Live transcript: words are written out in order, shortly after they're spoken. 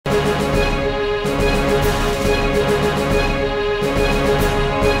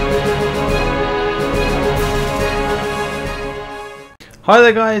Hi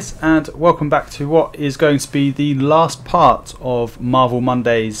there guys, and welcome back to what is going to be the last part of Marvel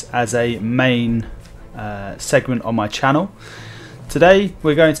Mondays as a main segment on my channel. Today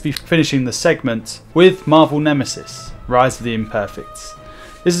we're going to be finishing the segment with Marvel Nemesis, Rise of the Imperfects.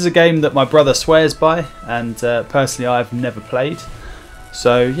 This is a game that my brother swears by, and personally I've never played.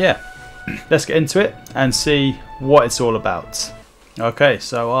 So yeah, let's get into it and see what it's all about. Okay,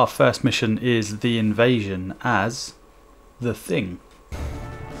 so our first mission is the invasion as the Thing.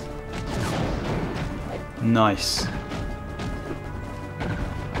 Nice.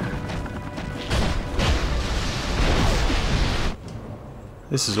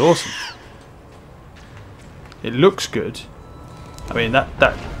 This is awesome. It looks good. I mean that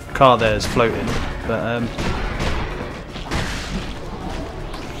car there is floating, but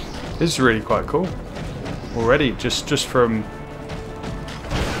this is really quite cool. Already, just from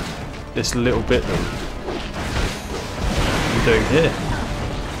this little bit that we're doing here.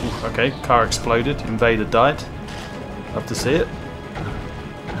 Ooh, okay, car exploded, invader died. Love to see it.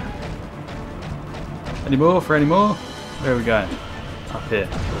 Any more for any more? Where are we going? Up here.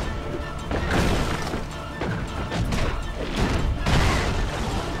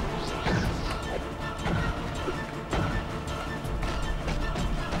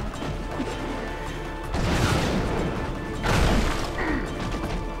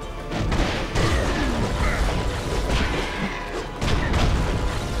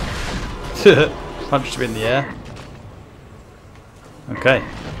 Punched him in the air. Okay.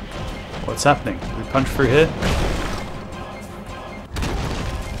 What's happening? Did we punch through here?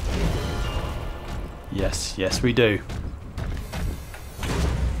 Yes, yes we do.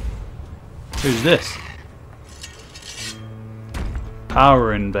 Who's this?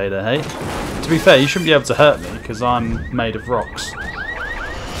 Power invader, hey? To be fair, you shouldn't be able to hurt me because I'm made of rocks.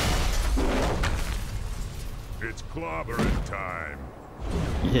 It's clobbering time.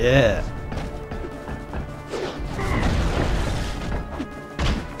 Yeah.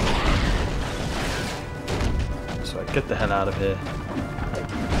 So get the hell out of here.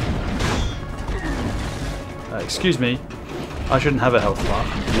 Excuse me, I shouldn't have a health bar.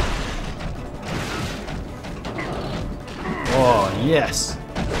 Oh, yes.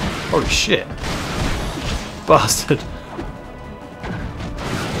 Holy shit. Bastard.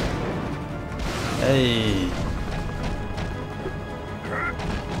 Hey.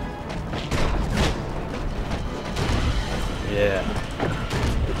 Yeah.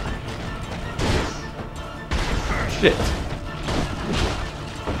 Shit.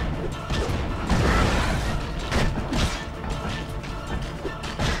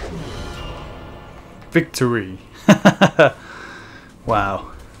 Victory.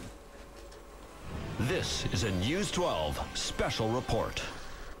 Wow. This is a News 12 special report.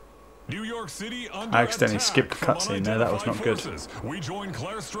 New York City under I accidentally attack skipped the from cutscene there, that was not good. forces. We join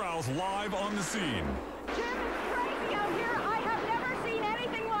Claire Strauss live on the scene. Jim, it's crazy out here. I have never seen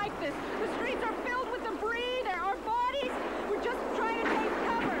anything like this. The streets are filled with debris. There are bodies. We're just trying to take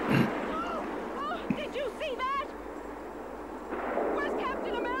cover. Oh, did you see that? Where's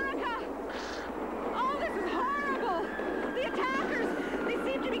Captain America? Oh, this is horrible. The attackers, they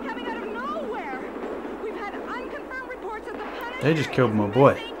seem to be coming out of nowhere. We've had unconfirmed reports of the Punisher. They just killed my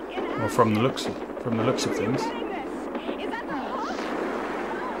boy. Well, from the looks of things.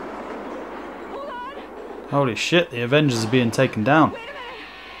 Holy shit, the Avengers are being taken down.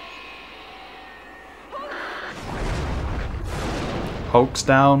 Hulk's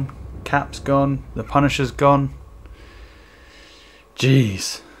down, Cap's gone, the Punisher's gone.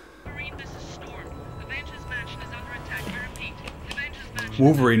 Jeez.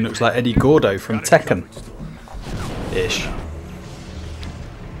 Wolverine looks like Eddie Gordo from Tekken. Ish.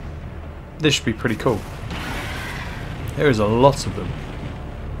 This should be pretty cool. There is a lot of them.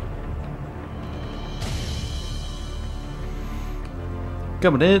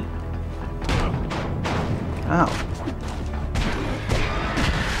 Come on in. Ow.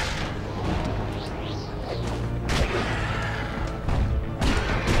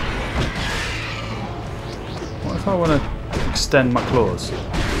 What if I want to extend my claws?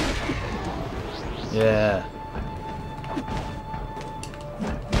 Yeah.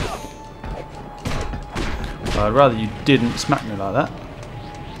 I'd rather you didn't smack me like that.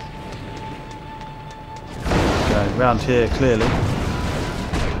 Going round here clearly.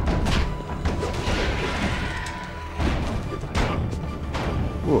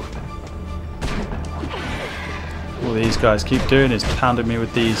 Whoa. All these guys keep doing is pounding me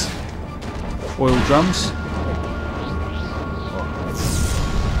with these oil drums.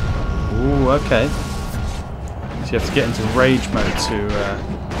 Ooh, okay. So you have to get into rage mode to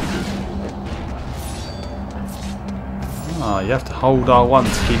Oh, you have to hold R1 to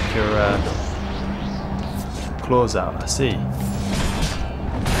keep your claws out. I see.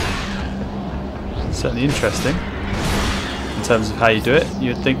 Certainly interesting in terms of how you do it.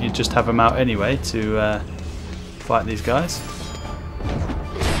 You'd think you'd just have them out anyway to fight these guys.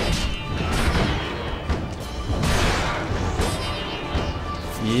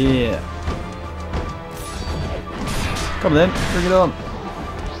 Yeah. Come on then, bring it on.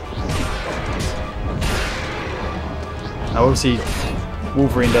 Now obviously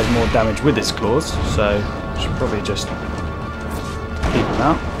Wolverine does more damage with his claws, so I should probably just keep him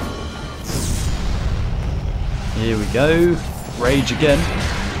out. Here we go. Rage again.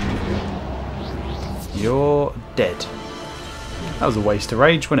 You're dead. That was a waste of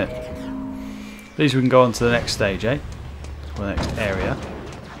rage, wasn't it? At least we can go on to the next stage, eh? Or the next area.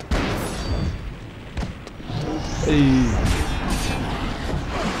 Hey.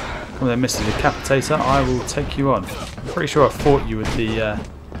 Come on then, Mr. Decapitator. I will take you on. I'm pretty sure I fought you with the...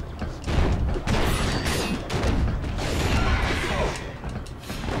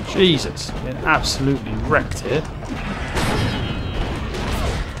 Jesus, getting absolutely wrecked here.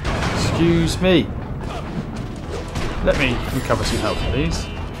 Excuse me. Let me recover some health, please,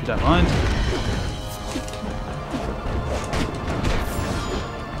 if you don't mind.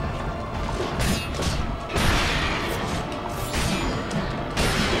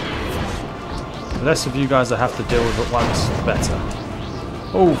 The less of you guys I have to deal with at once, the better.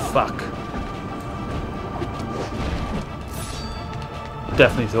 Oh, fuck.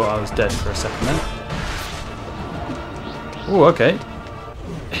 Definitely thought I was dead for a second then. Oh, okay.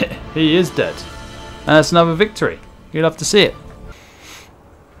 He is dead. And that's another victory. You'll have to see it.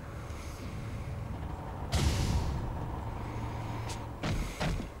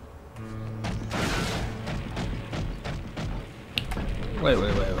 Wait.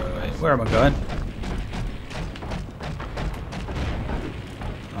 Where am I going?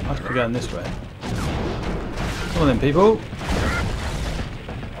 I must be going this way. Come on then, people.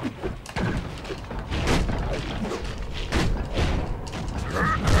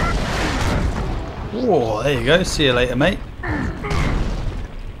 Oh, there you go. See you later, mate.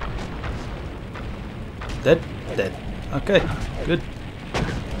 Dead? Dead. Okay, good.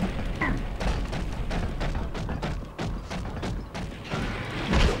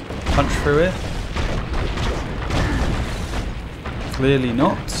 Punch through here. Clearly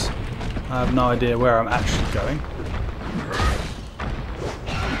not. I have no idea where I'm actually going.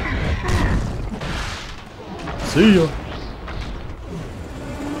 See ya.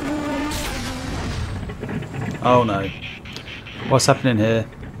 Oh no. What's happening here?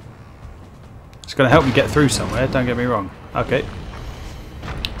 It's going to help me get through somewhere, don't get me wrong. Okay.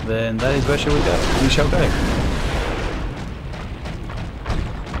 Then that is where shall we go? We shall go.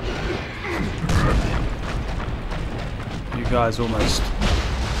 You guys almost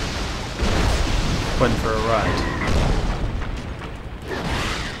went for a ride.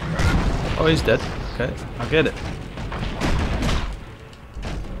 Oh, he's dead. Okay, I get it.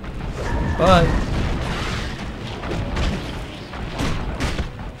 Bye.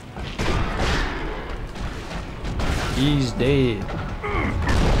 He's dead.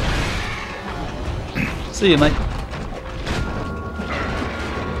 See you, mate.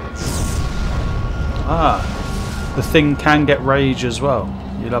 Ah, the thing can get rage as well.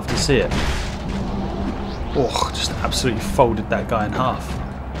 You'll have to see it. Oh, just absolutely folded that guy in half.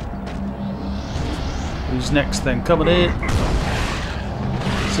 Who's next then? Come on in.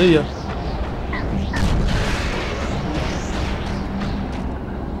 See ya.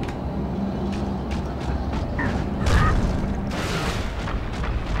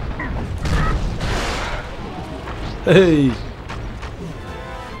 Hey.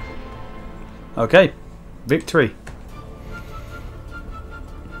 Okay, victory.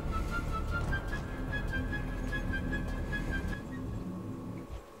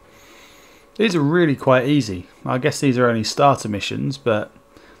 These are really quite easy. I guess these are only starter missions, but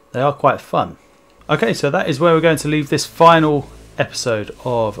they are quite fun. Okay, so that is where we're going to leave this final episode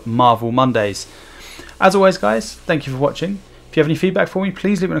of Marvel Mondays. As always, guys, thank you for watching. If you have any feedback for me,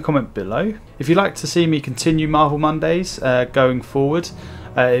 please leave it in a comment below. If you'd like to see me continue Marvel Mondays going forward,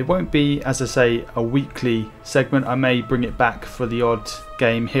 it won't be, as I say, a weekly segment. I may bring it back for the odd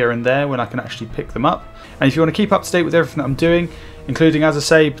game here and there when I can actually pick them up. And if you want to keep up to date with everything that I'm doing, including, as I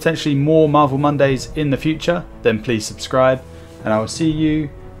say, potentially more Marvel Mondays in the future, then please subscribe. And I will see you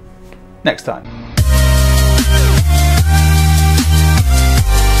next time.